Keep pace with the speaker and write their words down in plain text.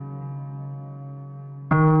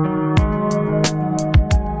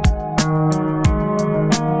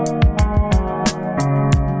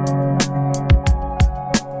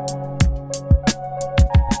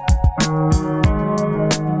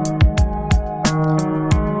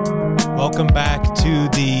Welcome back to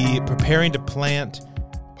the Preparing to Plant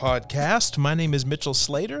podcast. My name is Mitchell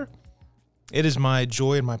Slater. It is my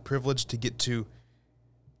joy and my privilege to get to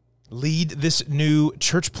lead this new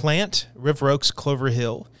church plant, River Oaks Clover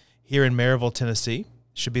Hill, here in Maryville, Tennessee.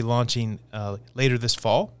 Should be launching later this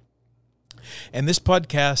fall. And this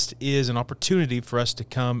podcast is an opportunity for us to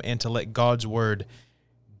come and to let God's Word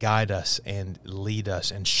guide us and lead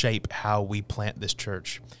us and shape how we plant this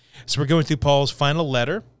church. So we're going through Paul's final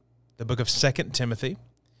letter, the book of 2 Timothy.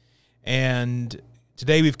 And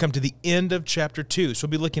today we've come to the end of chapter 2. So we'll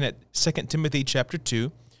be looking at 2 Timothy chapter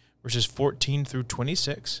 2, verses 14 through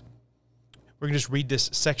 26. We're going to just read this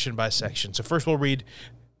section by section. So first we'll read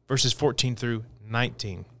verses 14 through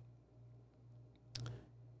 19.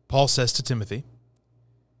 Paul says to Timothy,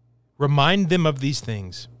 "Remind them of these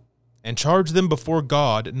things, and charge them before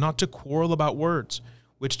God not to quarrel about words,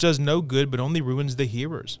 which does no good but only ruins the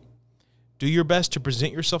hearers. Do your best to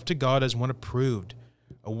present yourself to God as one approved,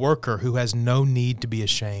 a worker who has no need to be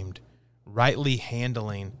ashamed, rightly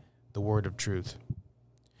handling the word of truth.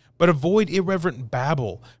 But avoid irreverent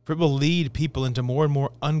babble, for it will lead people into more and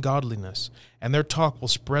more ungodliness, and their talk will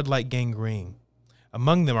spread like gangrene.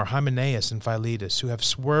 Among them are Hymenaeus and Philetus, who have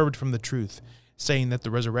swerved from the truth, saying that the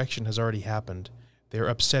resurrection has already happened. They are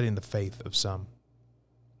upsetting the faith of some.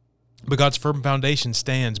 But God's firm foundation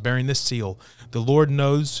stands, bearing this seal: the Lord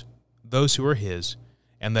knows those who are his,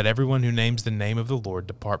 and that everyone who names the name of the Lord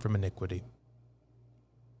depart from iniquity."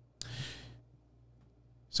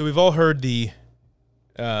 So we've all heard the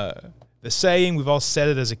saying, we've all said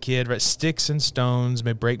it as a kid, right? Sticks and stones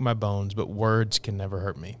may break my bones, but words can never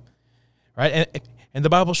hurt me, right? And the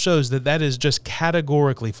Bible shows that that is just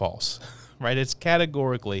categorically false, right? It's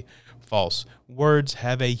categorically false. Words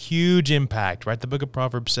have a huge impact, right? The book of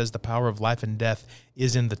Proverbs says the power of life and death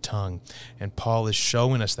is in the tongue, and Paul is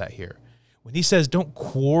showing us that here. When he says don't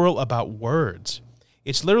quarrel about words,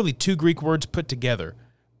 it's literally two Greek words put together.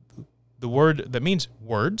 The word that means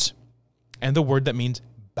words and the word that means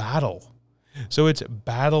battle. So it's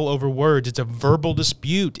battle over words. It's a verbal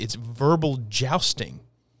dispute. It's verbal jousting.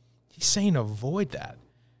 He's saying avoid that,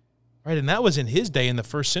 right? And that was in his day in the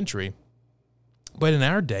first century. But in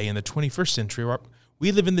our day, in the 21st century,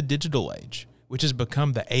 we live in the digital age, which has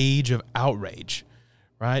become the age of outrage,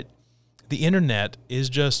 right? The internet is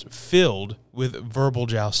just filled with verbal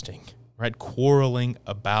jousting, right? Quarreling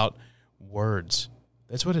about words.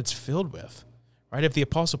 That's what it's filled with, right? If the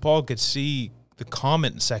Apostle Paul could see the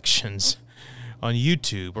comment sections on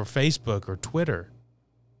YouTube or Facebook or Twitter,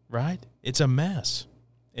 right? It's a mess.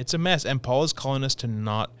 It's a mess. And Paul is calling us to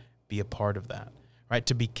not be a part of that, right?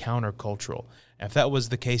 To be countercultural. And if that was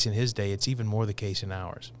the case in his day, it's even more the case in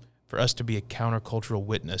ours. For us to be a countercultural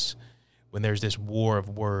witness when there's this war of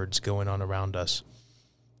words going on around us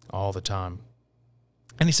all the time.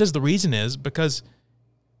 And he says the reason is because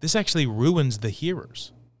this actually ruins the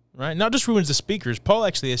hearers, right? Not just ruins the speakers. Paul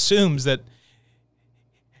actually assumes that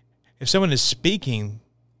if someone is speaking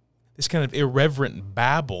this kind of irreverent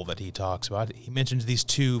babble that he talks about, he mentions these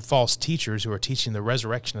two false teachers who are teaching the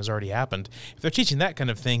resurrection has already happened. If they're teaching that kind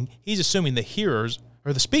of thing, he's assuming the hearers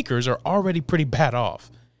or the speakers are already pretty bad off.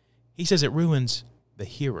 He says it ruins the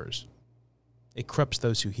hearers. It corrupts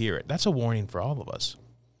those who hear it. That's a warning for all of us.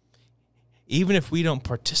 Even if we don't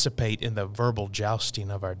participate in the verbal jousting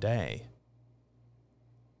of our day,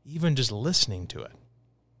 even just listening to it,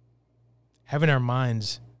 having our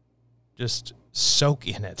minds just soak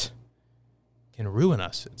in it, can ruin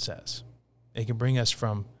us, it says. It can bring us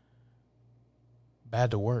from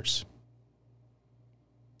bad to worse.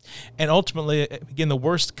 And ultimately, again, the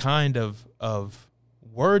worst kind of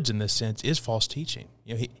words in this sense is false teaching.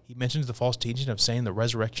 You know, he mentions the false teaching of saying the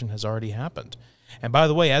resurrection has already happened. And by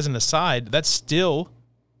the way, as an aside, that's still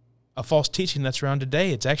a false teaching that's around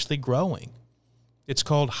today. It's actually growing. It's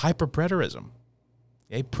called hyperpreterism.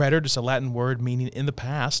 Okay? Preter is a Latin word meaning in the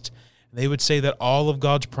past. They would say that all of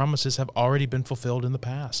God's promises have already been fulfilled in the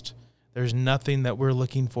past. There's nothing that we're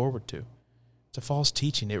looking forward to. It's a false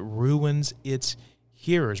teaching. It ruins its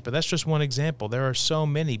hearers. But that's just one example. There are so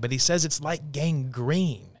many. But he says it's like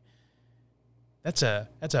gangrene. That's a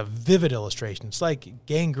vivid illustration. It's like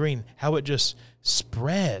gangrene, how it just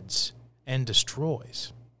spreads and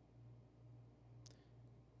destroys.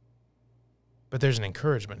 But there's an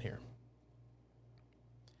encouragement here.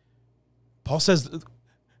 Paul says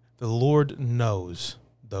the Lord knows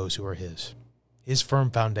those who are his. His firm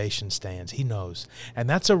foundation stands. He knows. And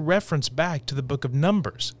that's a reference back to the book of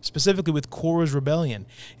Numbers, specifically with Korah's rebellion.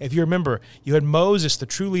 If you remember, you had Moses, the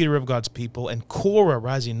true leader of God's people, and Korah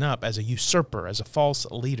rising up as a usurper, as a false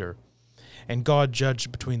leader. And God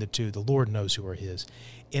judged between the two. The Lord knows who are his.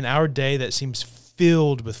 In our day, that seems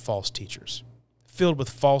filled with false teachers, filled with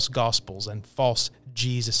false gospels and false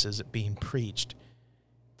Jesuses being preached.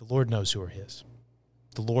 The Lord knows who are his.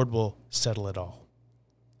 The Lord will settle it all.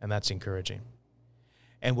 And that's encouraging.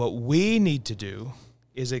 And what we need to do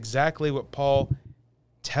is exactly what Paul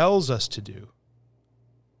tells us to do.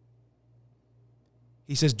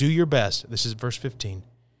 He says, do your best. This is verse 15.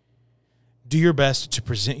 Do your best to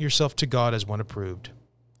present yourself to God as one approved,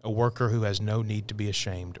 a worker who has no need to be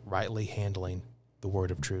ashamed, rightly handling the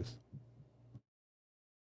word of truth.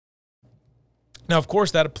 Now, of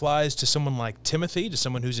course, that applies to someone like Timothy, to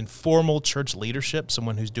someone who's in formal church leadership,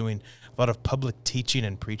 someone who's doing a lot of public teaching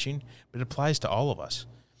and preaching, but it applies to all of us.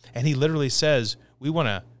 And he literally says, we want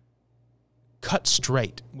to cut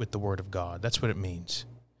straight with the word of God. That's what it means.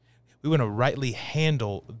 We want to rightly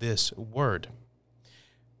handle this word.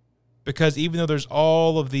 Because even though there's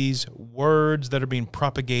all of these words that are being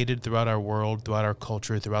propagated throughout our world, throughout our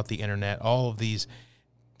culture, throughout the internet, all of these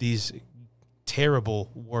terrible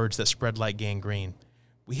words that spread like gangrene,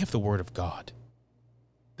 we have the word of God,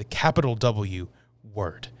 the capital W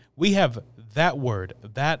word. We have that word,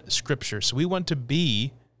 that scripture. So we want to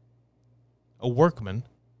be a workman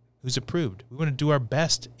who's approved. We want to do our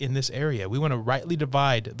best in this area. We want to rightly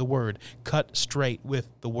divide the word, cut straight with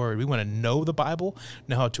the word. We want to know the Bible,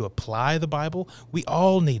 know how to apply the Bible. We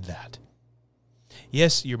all need that.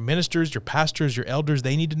 Yes, your ministers, your pastors, your elders,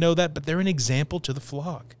 they need to know that, but they're an example to the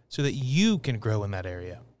flock so that you can grow in that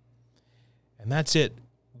area. And that's it.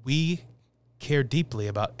 We care deeply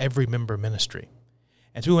about every member ministry.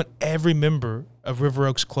 And so we want every member of River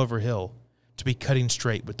Oaks Clover Hill to be cutting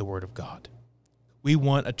straight with the word of God. We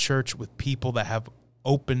want a church with people that have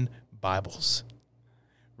open Bibles,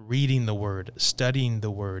 reading the word, studying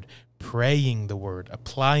the word, praying the word,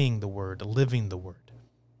 applying the word, living the word.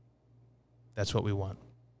 That's what we want.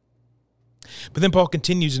 But then Paul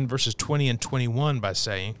continues in verses 20 and 21 by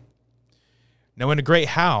saying, now in a great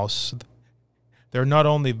house, there are not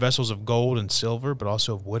only vessels of gold and silver, but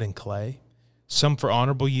also of wood and clay, some for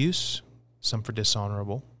honorable use, some for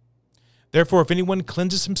dishonorable. Therefore, if anyone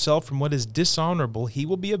cleanses himself from what is dishonorable, he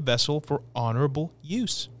will be a vessel for honorable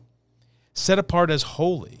use, set apart as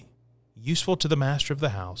holy, useful to the master of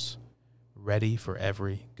the house, ready for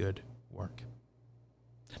every good work.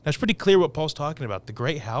 Now, it's pretty clear what Paul's talking about. The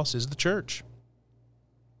great house is the church.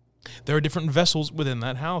 There are different vessels within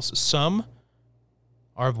that house. Some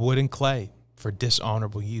are of wood and clay for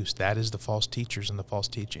dishonorable use. That is the false teachers and the false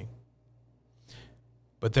teaching.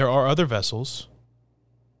 But there are other vessels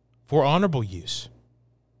for honorable use,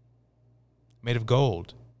 made of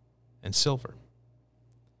gold and silver.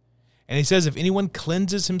 And he says, if anyone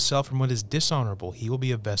cleanses himself from what is dishonorable, he will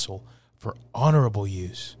be a vessel for honorable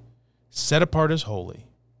use, set apart as holy.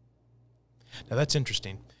 Now that's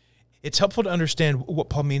interesting. It's helpful to understand what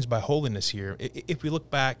Paul means by holiness here if we look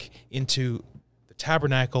back into the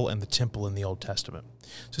tabernacle and the temple in the Old Testament.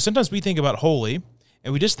 So sometimes we think about holy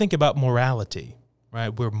and we just think about morality, right?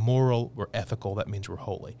 We're moral, we're ethical, that means we're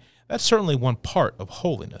holy. That's certainly one part of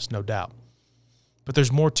holiness, no doubt. But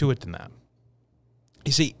there's more to it than that.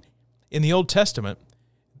 You see, in the Old Testament,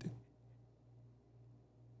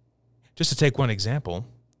 just to take one example,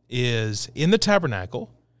 is in the tabernacle,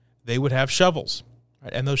 they would have shovels,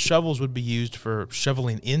 right? And those shovels would be used for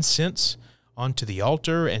shoveling incense onto the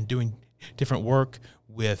altar and doing different work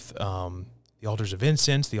with the altars of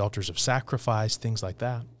incense, the altars of sacrifice, things like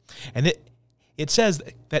that. And it says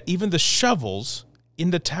that even the shovels in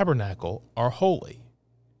the tabernacle are holy.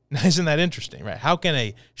 Now, isn't that interesting, right? How can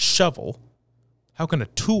a shovel, how can a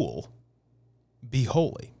tool be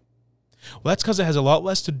holy? Well, that's because it has a lot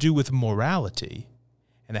less to do with morality,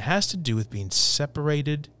 and it has to do with being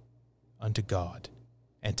separated unto God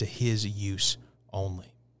and to his use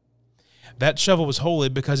only. That shovel was holy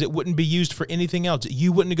because it wouldn't be used for anything else.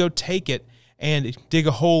 You wouldn't go take it and dig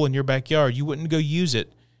a hole in your backyard. You wouldn't go use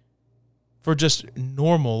it for just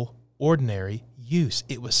normal, ordinary use.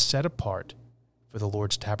 It was set apart for the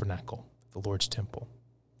Lord's tabernacle, the Lord's temple.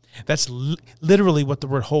 That's literally what the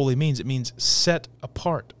word holy means. It means set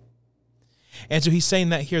apart. And so he's saying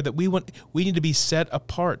that here, that we need to be set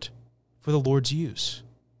apart for the Lord's use.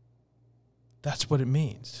 That's what it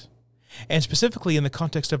means. And specifically in the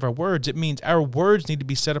context of our words, it means our words need to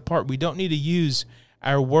be set apart. We don't need to use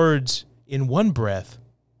our words in one breath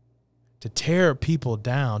to tear people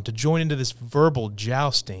down, to join into this verbal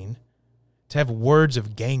jousting, to have words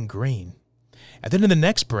of gangrene. And then in the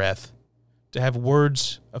next breath, to have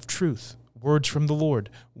words of truth, words from the Lord,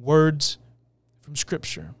 words from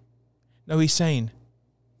Scripture. No, he's saying,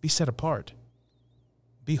 be set apart,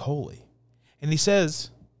 be holy. And he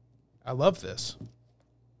says, I love this.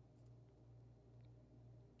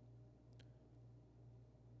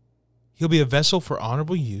 He'll be a vessel for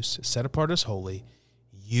honorable use, set apart as holy,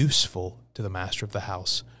 useful to the master of the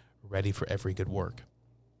house, ready for every good work.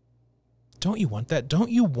 Don't you want that?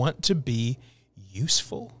 Don't you want to be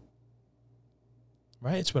useful?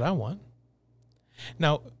 Right? It's what I want.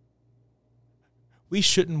 Now, we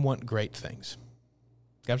shouldn't want great things.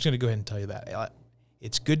 I'm just going to go ahead and tell you that.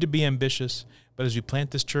 It's good to be ambitious, but as we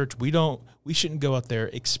plant this church, we shouldn't go out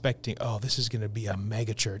there expecting, oh, this is going to be a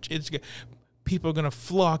mega church. People are going to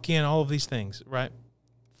flock in, all of these things, right?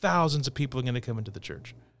 Thousands of people are going to come into the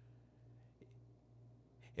church.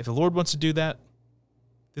 If the Lord wants to do that,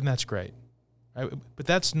 then that's great. Right? But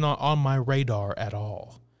that's not on my radar at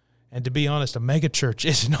all. And to be honest, a mega church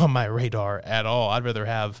isn't on my radar at all. I'd rather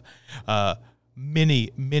have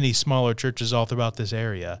many smaller churches all throughout this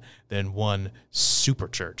area than one super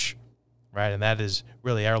church, right? And that is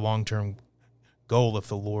really our long-term goal, if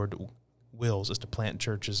the Lord wills, is to plant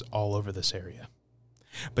churches all over this area.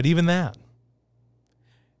 But even that,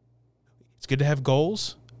 it's good to have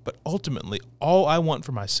goals, but ultimately, all I want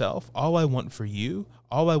for myself, all I want for you,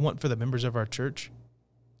 all I want for the members of our church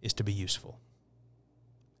is to be useful.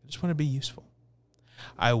 I just want to be useful.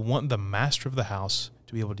 I want the master of the house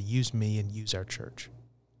to be able to use me and use our church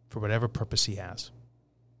for whatever purpose he has.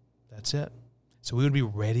 That's it. So we would be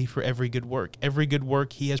ready for every good work. Every good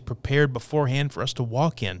work he has prepared beforehand for us to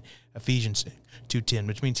walk in, Ephesians 2:10,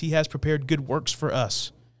 which means he has prepared good works for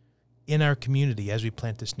us in our community as we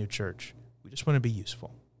plant this new church. We just want to be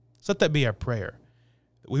useful. So let that be our prayer,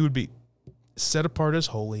 that we would be set apart as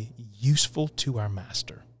holy, useful to our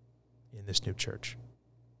master in this new church.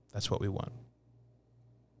 That's what we want.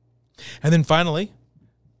 And then finally,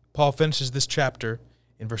 Paul finishes this chapter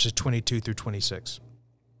in verses 22 through 26.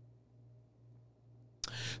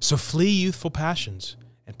 So flee youthful passions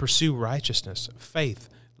and pursue righteousness, faith,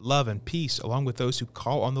 love, and peace, along with those who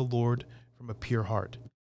call on the Lord from a pure heart.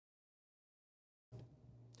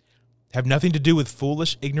 Have nothing to do with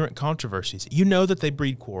foolish, ignorant controversies. You know that they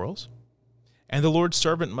breed quarrels. And the Lord's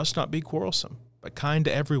servant must not be quarrelsome, but kind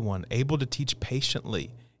to everyone, able to teach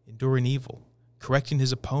patiently, enduring evil, correcting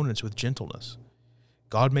his opponents with gentleness.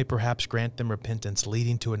 God may perhaps grant them repentance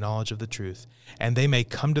leading to a knowledge of the truth, and they may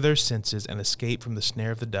come to their senses and escape from the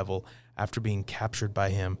snare of the devil after being captured by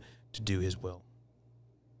him to do his will.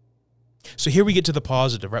 So here we get to the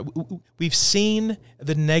positive, right? We've seen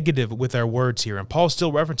the negative with our words here, and Paul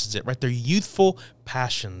still references it, right? They're youthful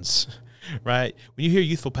passions, right? When you hear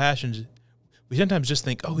youthful passions, we sometimes just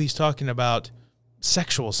think, oh, he's talking about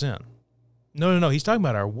sexual sin. No. He's talking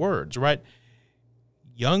about our words, right?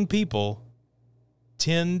 Young people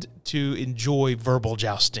tend to enjoy verbal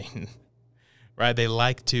jousting, right? They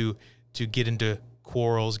like to get into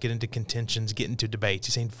quarrels, get into contentions, get into debates.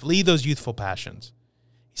 He's saying, flee those youthful passions.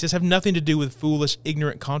 He says, have nothing to do with foolish,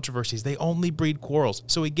 ignorant controversies. They only breed quarrels.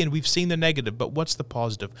 So again, we've seen the negative, but what's the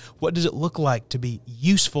positive? What does it look like to be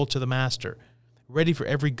useful to the master? Ready for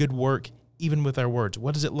every good work, even with our words.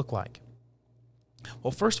 What does it look like?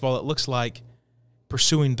 Well, first of all, it looks like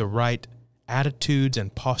pursuing the right attitudes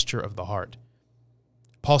and posture of the heart.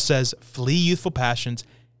 Paul says, flee youthful passions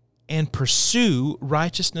and pursue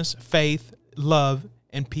righteousness, faith, love,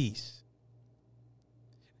 and peace.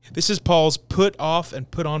 This is Paul's put off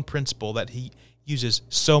and put on principle that he uses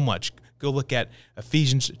so much. Go look at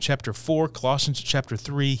Ephesians chapter 4, Colossians chapter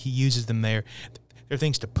 3. He uses them there. There are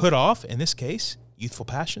things to put off, in this case, youthful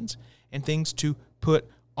passions, and things to put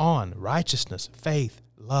on, righteousness, faith,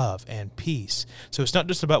 love, and peace. So it's not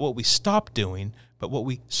just about what we stop doing, but what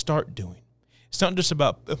we start doing. It's not just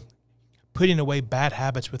about putting away bad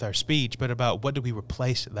habits with our speech, but about what do we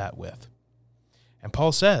replace that with. And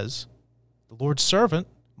Paul says, the Lord's servant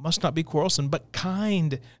must not be quarrelsome, but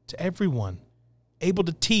kind to everyone, able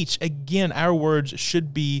to teach. Again, our words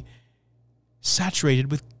should be saturated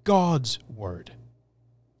with God's word,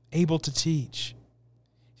 able to teach.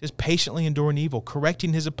 He says, patiently enduring evil,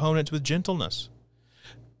 correcting his opponents with gentleness.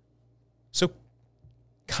 So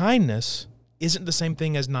kindness isn't the same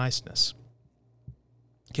thing as niceness.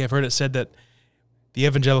 Okay, I've heard it said that the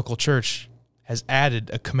evangelical church has added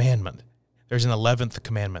a commandment. There's an 11th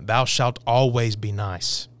commandment. Thou shalt always be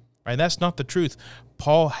nice. Right? That's not the truth.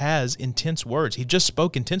 Paul has intense words. He just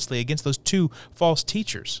spoke intensely against those two false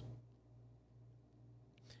teachers.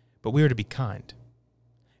 But we are to be kind.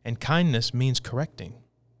 And kindness means correcting.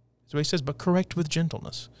 So he says, but correct with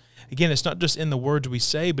gentleness. Again, it's not just in the words we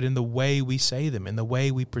say, but in the way we say them, in the way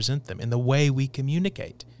we present them, in the way we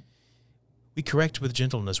communicate. We correct with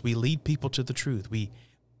gentleness. We lead people to the truth. We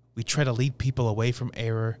try to lead people away from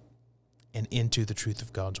error and into the truth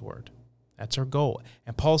of God's word. That's our goal.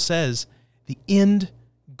 And Paul says the end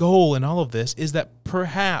goal in all of this is that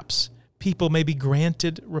perhaps people may be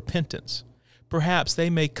granted repentance. Perhaps they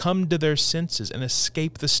may come to their senses and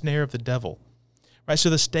escape the snare of the devil. Right? So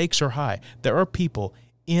the stakes are high. There are people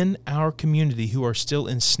in our community who are still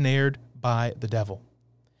ensnared by the devil.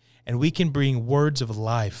 And we can bring words of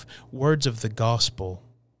life, words of the gospel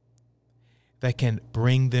that can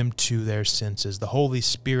bring them to their senses. The Holy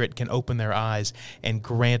Spirit can open their eyes and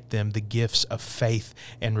grant them the gifts of faith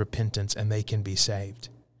and repentance, and they can be saved.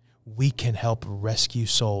 We can help rescue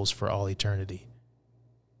souls for all eternity.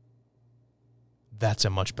 That's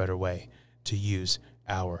a much better way to use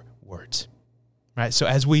our words. Right? So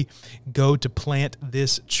as we go to plant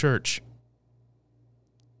this church,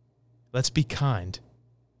 let's be kind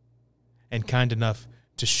and kind enough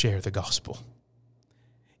to share the gospel.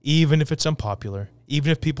 Even if it's unpopular,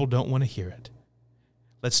 even if people don't want to hear it.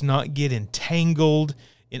 Let's not get entangled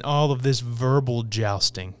in all of this verbal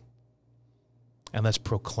jousting. And let's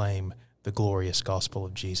proclaim the glorious gospel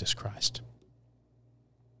of Jesus Christ.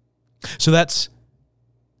 So that's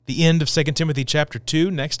the end of 2 Timothy chapter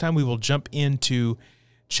 2. Next time we will jump into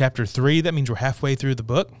chapter 3. That means we're halfway through the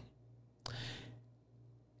book.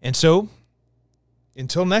 And so,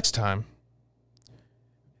 until next time,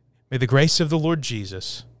 may the grace of the Lord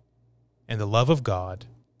Jesus and the love of God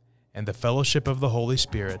and the fellowship of the Holy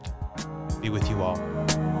Spirit be with you all.